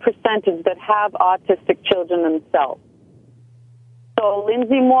high percentage that have autistic children themselves. So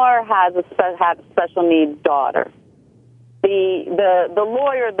Lindsay Moore had a special needs daughter. The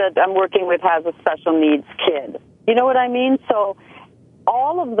lawyer that I'm working with has a special needs kid. You know what I mean? So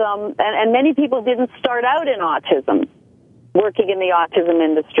all of them, and many people didn't start out in autism, working in the autism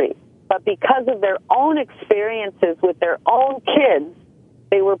industry. But because of their own experiences with their own kids,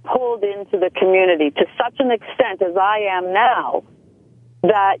 they were pulled into the community to such an extent as I am now.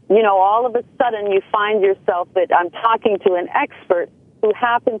 that, all of a sudden you find yourself that I'm talking to an expert who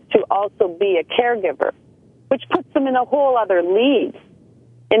happens to also be a caregiver, which puts them in a whole other league.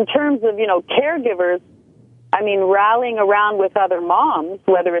 In terms of, caregivers, rallying around with other moms,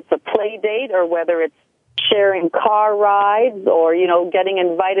 whether it's a play date or whether it's sharing car rides or, getting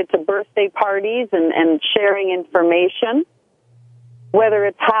invited to birthday parties and sharing information, whether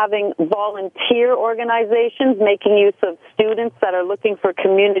it's having volunteer organizations making use of students that are looking for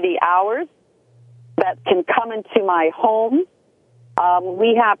community hours that can come into my home.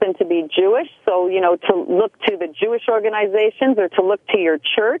 We happen to be Jewish, so, to look to the Jewish organizations or to look to your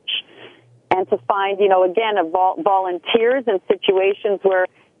church and to find, again, volunteers in situations where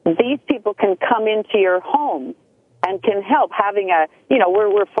these people can come into your home and can help. Having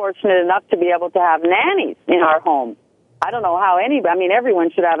we're fortunate enough to be able to have nannies in our home. I don't know how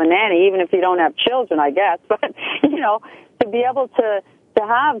everyone should have a nanny, even if you don't have children, I guess. But, to be able to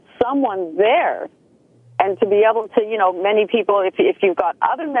have someone there and to be able to, many people, if you've got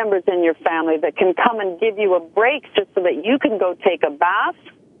other members in your family that can come and give you a break just so that you can go take a bath,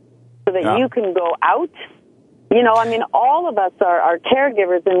 so that you can go out. All of us are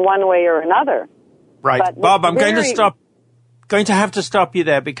caregivers in one way or another. Right. But Bob, I'm going to have to stop you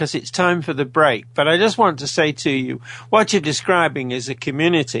there because it's time for the break. But I just want to say to you, what you're describing is a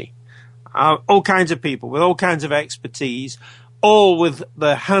community. All kinds of people with all kinds of expertise, all with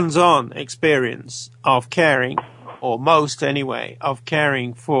the hands-on experience of caring, or most anyway, of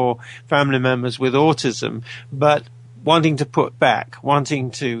caring for family members with autism, but wanting to put back, wanting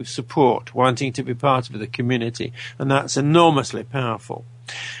to support, wanting to be part of the community. And that's enormously powerful.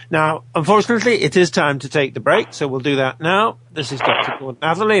 Now, unfortunately, it is time to take the break, so we'll do that now. This is Dr. Gordon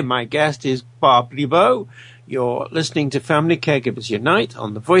Atherley. My guest is Bob Lebo. You're listening to Family Caregivers Unite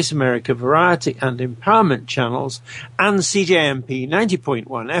on the Voice America Variety and Empowerment channels and CJMP 90.1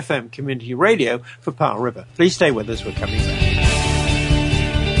 FM Community Radio for Powell River. Please stay with us. We're coming back.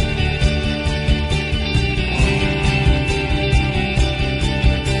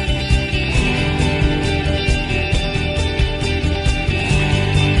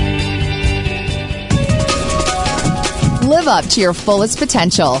 Live up to your fullest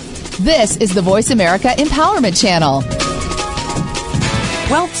potential. This is the Voice America Empowerment Channel.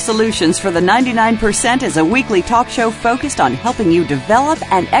 Wealth Solutions for the 99% is a weekly talk show focused on helping you develop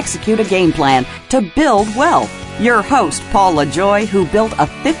and execute a game plan to build wealth. Your host, Paul LaJoy, who built a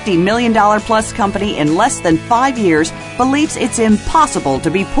 $50 million plus company in less than 5 years, believes it's impossible to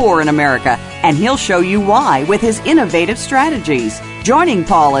be poor in America, and he'll show you why with his innovative strategies. Joining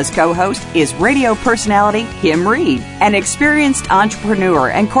Paul as co-host is radio personality Kim Reed, an experienced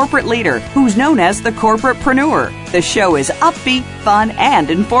entrepreneur and corporate leader who's known as the Corporatepreneur. The show is upbeat, fun, and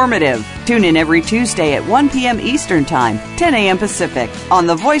informative. Tune in every Tuesday at 1 p.m. Eastern Time, 10 a.m. Pacific, on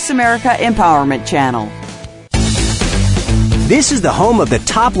the Voice America Empowerment Channel. This is the home of the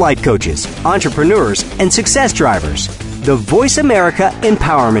top life coaches, entrepreneurs, and success drivers. The Voice America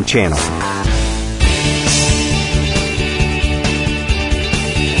Empowerment Channel.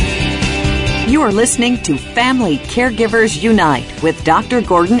 You are listening to Family Caregivers Unite with Dr.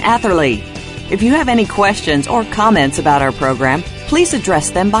 Gordon Atherley. If you have any questions or comments about our program, please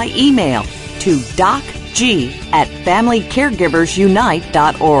address them by email to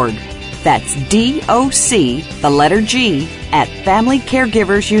docg@familycaregiversunite.org. That's DOC, the letter G, at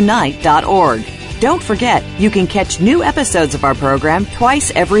familycaregiversunite.org. Don't forget, you can catch new episodes of our program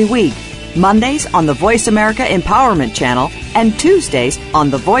twice every week. Mondays on the Voice America Empowerment Channel and Tuesdays on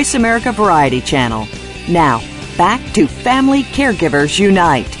the Voice America Variety Channel. Now, back to Family Caregivers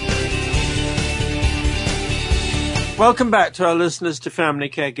Unite. Welcome back to our listeners to Family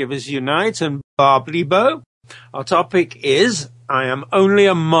Caregivers Unite and Bob Lebo. Our topic is, I am only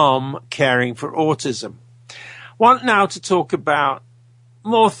a mom caring for autism. Want now to talk about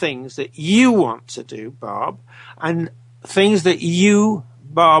more things that you want to do, Bob, and things that you,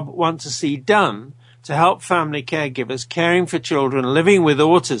 Bob, want to see done to help family caregivers caring for children living with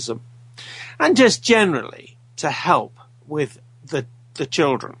autism, and just generally to help with the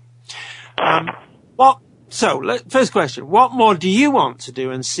children. First question, what more do you want to do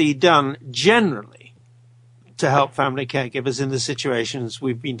and see done generally to help family caregivers in the situations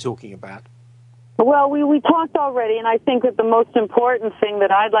we've been talking about? Well, we talked already, and I think that the most important thing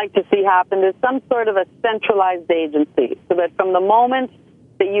that I'd like to see happen is some sort of a centralized agency, so that from the moment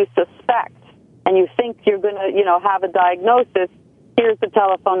that you suspect and you think you're going to, have a diagnosis, here's the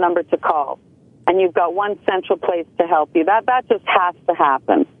telephone number to call. And you've got one central place to help you. That just has to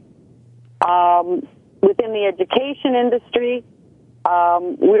happen. Within the education industry,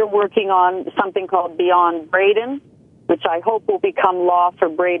 we're working on something called Beyond Braeden, which I hope will become law for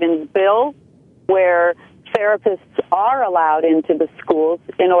Braeden's bill, where therapists are allowed into the schools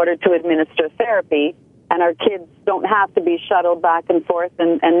in order to administer therapy, and our kids don't have to be shuttled back and forth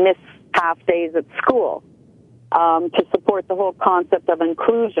and miss half days at school, to support the whole concept of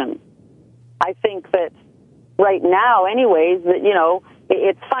inclusion. I think that right now, anyways, that, you know,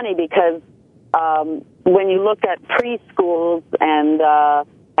 it's funny because when you look at preschools and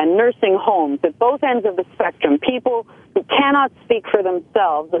nursing homes, at both ends of the spectrum, people who cannot speak for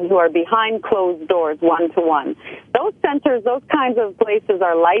themselves and who are behind closed doors one-to-one, those centers, those kinds of places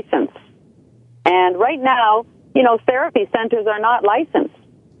are licensed. And right now, you know, therapy centers are not licensed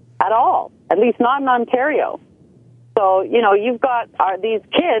at all, at least not in Ontario. So, you know, you've got these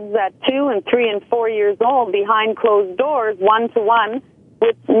kids at 2 and 3 and 4 years old behind closed doors, one-to-one,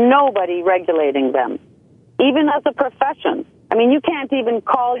 with nobody regulating them, even as a profession. I mean, you can't even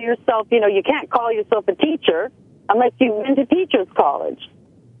call yourself, you know, you can't call yourself a teacher unless you went to teacher's college.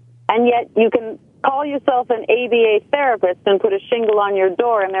 And yet you can call yourself an ABA therapist and put a shingle on your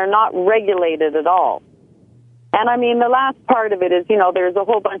door, and they're not regulated at all. And I mean, the last part of it is, you know, there's a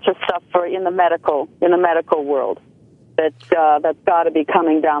whole bunch of stuff in the medical world that's got to be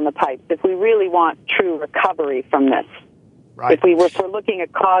coming down the pipes if we really want true recovery from this. Right. If we're looking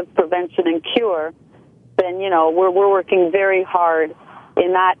at cause, prevention, and cure, then, you know, we're working very hard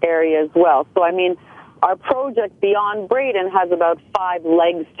in that area as well. So, I mean, our project Beyond Braeden has about 5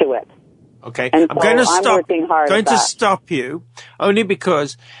 legs to it. Okay, and I'm going to stop stop you only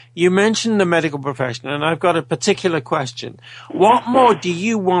because you mentioned the medical profession, and I've got a particular question. What more do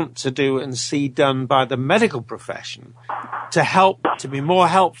you want to do and see done by the medical profession to be more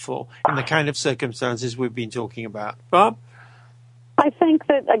helpful in the kind of circumstances we've been talking about? Bob? I think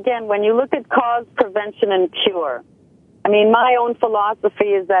that, again, when you look at cause, prevention, and cure, I mean, my own philosophy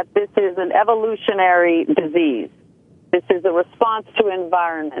is that this is an evolutionary disease. This is a response to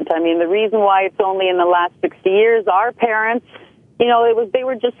environment. I mean, the reason why it's only in the last 60 years, our parents, you know, they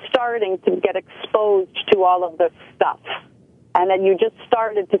were just starting to get exposed to all of this stuff. And then you just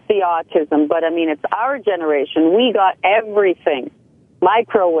started to see autism. But, I mean, it's our generation. We got everything.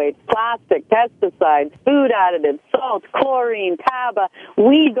 Microwaves, plastic, pesticides, food additives, salt, chlorine, PABA.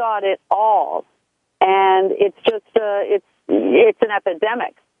 We got it all. And it's just, it's an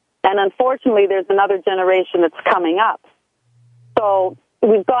epidemic. And unfortunately, there's another generation that's coming up. So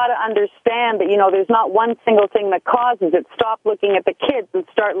we've got to understand that, you know, there's not one single thing that causes it. Stop looking at the kids and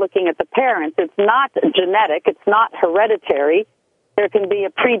start looking at the parents. It's not genetic. It's not hereditary. There can be a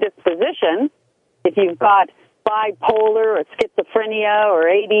predisposition if you've got bipolar or schizophrenia or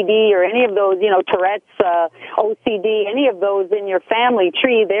ADD or any of those, you know, Tourette's, OCD, any of those in your family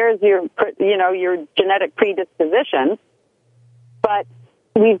tree. There's your genetic predisposition. But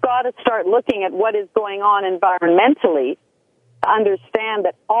we've got to start looking at what is going on environmentally to understand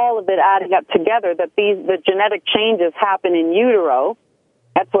that all of it adding up together, that the genetic changes happen in utero.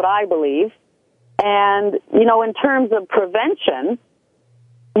 That's what I believe. And, you know, in terms of prevention,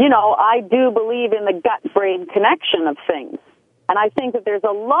 you know, I do believe in the gut-brain connection of things. And I think that there's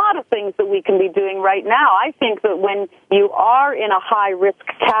a lot of things that we can be doing right now. I think that when you are in a high-risk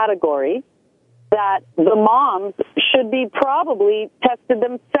category, that the moms should be probably tested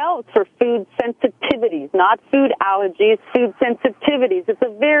themselves for food sensitivities, not food allergies, food sensitivities. It's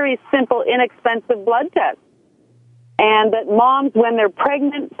a very simple, inexpensive blood test. And that moms, when they're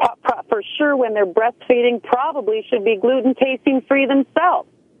pregnant, for sure when they're breastfeeding, probably should be gluten casein-free themselves.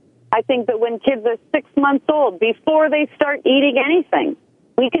 I think that when kids are 6 months old, before they start eating anything,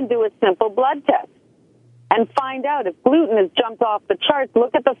 we can do a simple blood test and find out if gluten has jumped off the charts.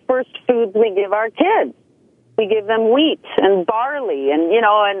 Look at the first foods we give our kids. We give them wheat and barley and, you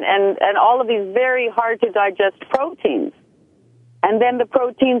know, and all of these very hard to digest proteins. And then the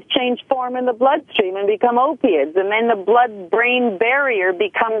proteins change form in the bloodstream and become opiates. And then the blood-brain barrier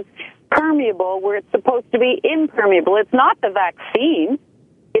becomes permeable where it's supposed to be impermeable. It's not the vaccine.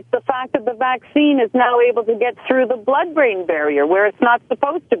 It's the fact that the vaccine is now able to get through the blood-brain barrier where it's not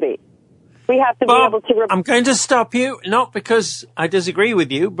supposed to be. We have to be able to... I'm going to stop you, not because I disagree with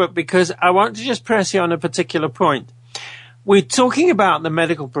you, but because I want to just press you on a particular point. We're talking about the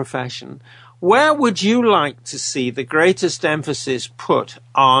medical profession. Where would you like to see the greatest emphasis put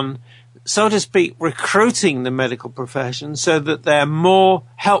on, so to speak, recruiting the medical profession so that they're more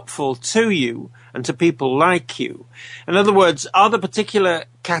helpful to you and to people like you? In other words, are there particular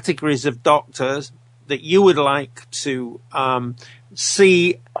categories of doctors that you would like to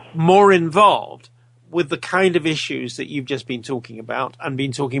see more involved with the kind of issues that you've just been talking about and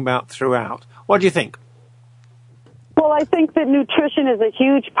been talking about throughout? What do you think? Well, I think that nutrition is a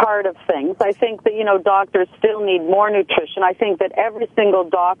huge part of things. I think that, doctors still need more nutrition. I think that every single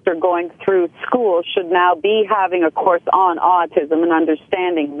doctor going through school should now be having a course on autism and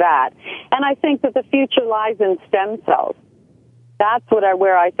understanding that. And I think that the future lies in stem cells. That's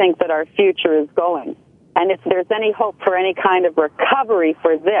where I think that our future is going. And if there's any hope for any kind of recovery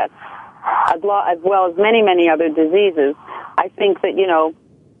for this, as well as many, many other diseases, I think that,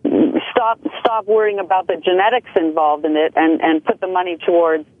 stop worrying about the genetics involved in it and put the money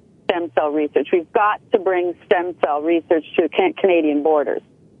towards stem cell research. We've got to bring stem cell research to Canadian borders.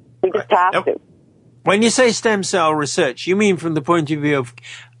 We just have to. When you say stem cell research, you mean from the point of view of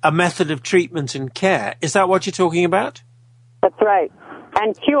a method of treatment and care. Is that what you're talking about? That's right.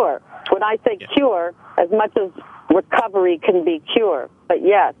 And cure. When I say cure, as much as recovery can be cure. But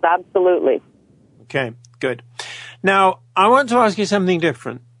yes, absolutely. Okay, good. Now, I want to ask you something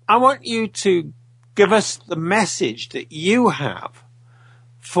different. I want you to give us the message that you have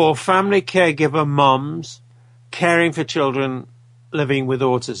for family caregiver moms caring for children living with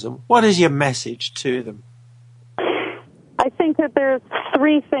autism. What is your message to them? I think that there's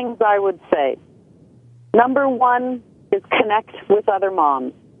 3 things I would say. Number 1 is connect with other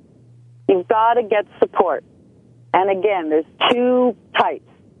moms. You've got to get support. And again, there's 2 types.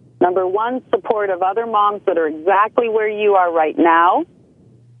 Number 1, support of other moms that are exactly where you are right now,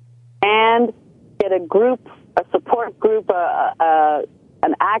 and get a group, a support group,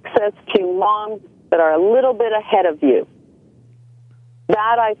 an access to moms that are a little bit ahead of you.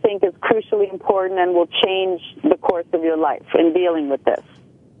 That, I think, is crucially important and will change the course of your life in dealing with this.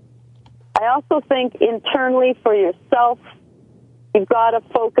 I also think internally for yourself, you've got to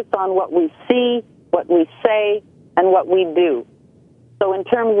focus on what we see, what we say, and what we do. So in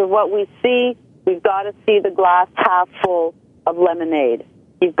terms of what we see, we've got to see the glass half full of lemonade.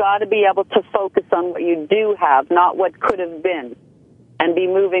 You've got to be able to focus on what you do have, not what could have been, and be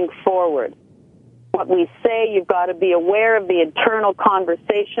moving forward. What we say, you've got to be aware of the internal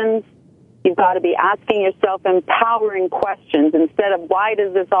conversations. You've got to be asking yourself empowering questions instead of, why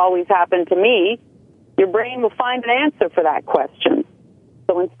does this always happen to me? Your brain will find an answer for that question.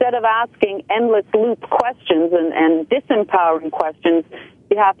 So instead of asking endless loop questions and disempowering questions,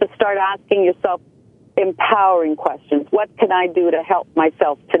 you have to start asking yourself empowering questions. What can I do to help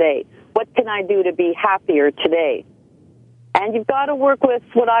myself today? What can I do to be happier today? And you've got to work with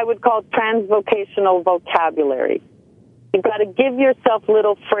what I would call transvocational vocabulary. You've got to give yourself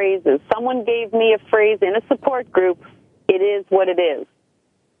little phrases. Someone gave me a phrase in a support group, it is what it is.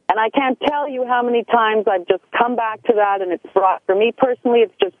 And I can't tell you how many times I've just come back to that, and for me personally,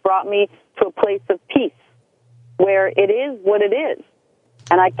 it's just brought me to a place of peace where it is what it is.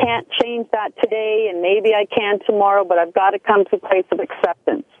 And I can't change that today, and maybe I can tomorrow, but I've got to come to a place of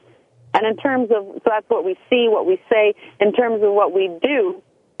acceptance. And in terms of, so that's what we see, what we say. In terms of what we do,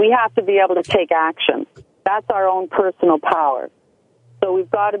 we have to be able to take action. That's our own personal power. So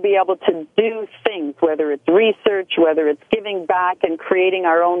we've got to be able to do things, whether it's research, whether it's giving back and creating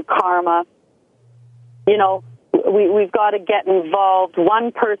our own karma. We've got to get involved.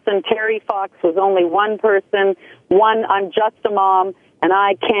 One person, Terry Fox was only one person. I'm just a mom, and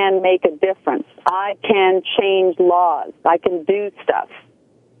I can make a difference. I can change laws. I can do stuff.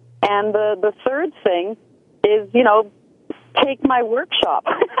 And the third thing is, take my workshop.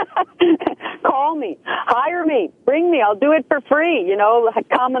 Call me, hire me, bring me. I'll do it for free.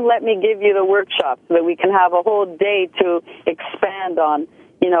 Come and let me give you the workshop so that we can have a whole day to expand on,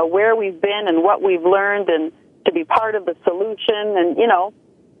 where we've been and what we've learned, and to be part of the solution, and,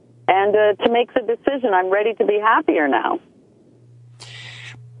 to make the decision. I'm ready to be happier now.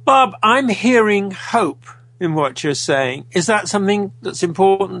 Bob, I'm hearing hope in what you're saying. Is that something that's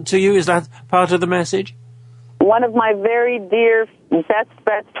important to you? Is that part of the message? One of my very dear,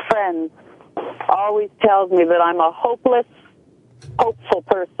 best friends always tells me that I'm a hopeless, hopeful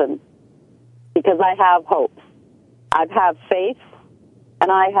person because I have hope. I have faith,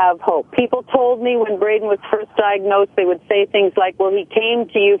 and I have hope. People told me when Braeden was first diagnosed, they would say things like, well, he came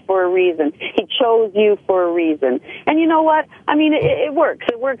to you for a reason. He chose you for a reason. And you know what? I mean, it works.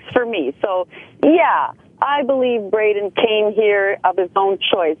 It works for me. So, yeah, I believe Braeden came here of his own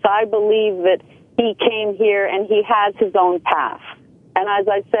choice. I believe that he came here and he has his own path. And as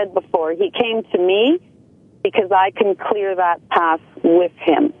I said before, he came to me because I can clear that path with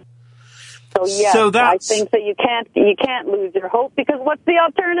him. So yes, I think that you can't lose your hope, because what's the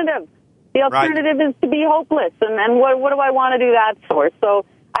alternative? The alternative is to be hopeless. And what do I want to do that for? So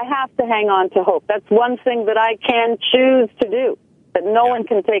I have to hang on to hope. That's one thing that I can choose to do, that no one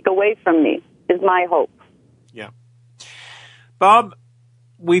can take away from me, is my hope. Yeah. Bob,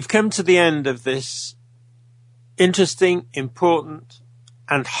 we've come to the end of this interesting, important,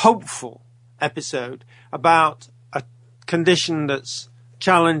 and hopeful episode about a condition that's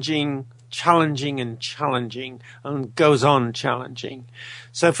challenging and goes on challenging.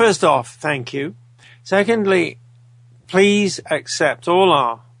 So first off, thank you. Secondly, please accept all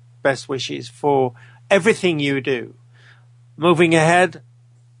our best wishes for everything you do. Moving ahead,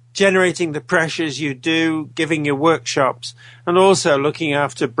 generating the pressures you do, giving your workshops, and also looking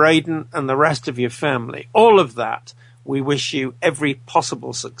after Braeden and the rest of your family. All of that, we wish you every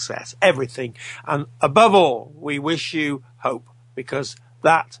possible success, everything. And above all, we wish you hope, because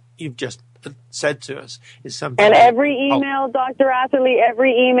that you've just said to us is something. And every email, Dr. Atherley,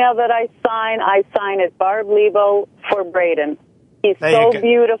 every email that I sign it Barb Lebo for Braeden. He's so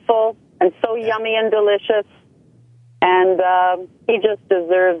beautiful and so yummy and delicious. And he just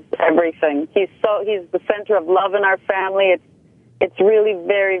deserves everything. He's the center of love in our family. It's really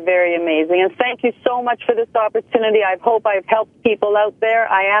very, very amazing. And thank you so much for this opportunity. I hope I've helped people out there.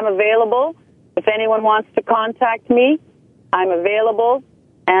 I am available. If anyone wants to contact me, I'm available.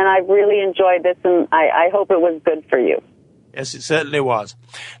 And I've really enjoyed this, and I hope it was good for you. Yes, it certainly was.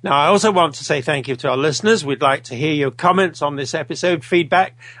 Now, I also want to say thank you to our listeners. We'd like to hear your comments on this episode,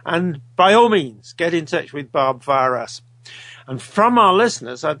 feedback, and by all means, get in touch with Barb via us. And from our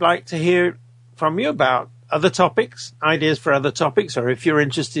listeners, I'd like to hear from you about other topics, ideas for other topics, or if you're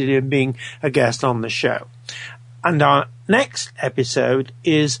interested in being a guest on the show. And our next episode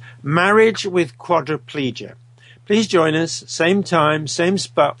is Marriage with Quadriplegia. Please join us, same time, same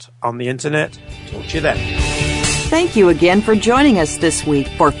spot on the internet. Talk to you then. Thank you again for joining us this week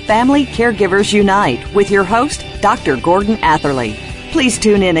for Family Caregivers Unite with your host, Dr. Gordon Atherley. Please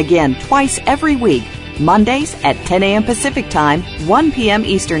tune in again twice every week, Mondays at 10 a.m. Pacific Time, 1 p.m.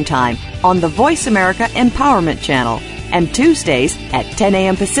 Eastern Time on the Voice America Empowerment Channel, and Tuesdays at 10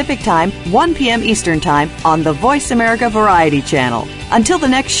 a.m. Pacific Time, 1 p.m. Eastern Time on the Voice America Variety Channel. Until the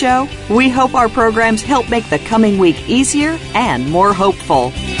next show, we hope our programs help make the coming week easier and more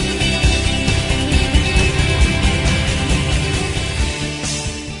hopeful.